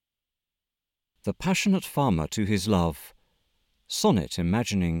The passionate farmer to his love. Sonnet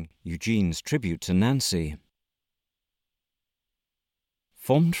imagining Eugene's tribute to Nancy.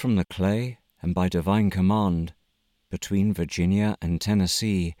 Formed from the clay and by divine command, between Virginia and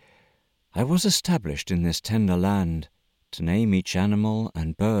Tennessee, I was established in this tender land, to name each animal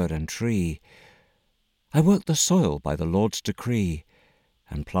and bird and tree. I worked the soil by the Lord's decree,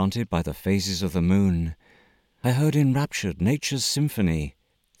 and planted by the phases of the moon. I heard enraptured nature's symphony,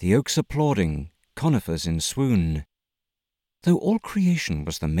 the oaks applauding, conifers in swoon. Though all creation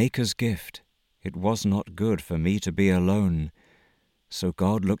was the Maker's gift, it was not good for me to be alone. So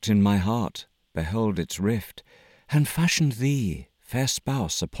God looked in my heart, beheld its rift, and fashioned thee, fair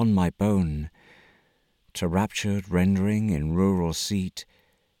spouse, upon my bone. To raptured rendering in rural seat,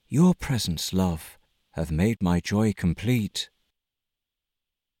 your presence, love, hath made my joy complete.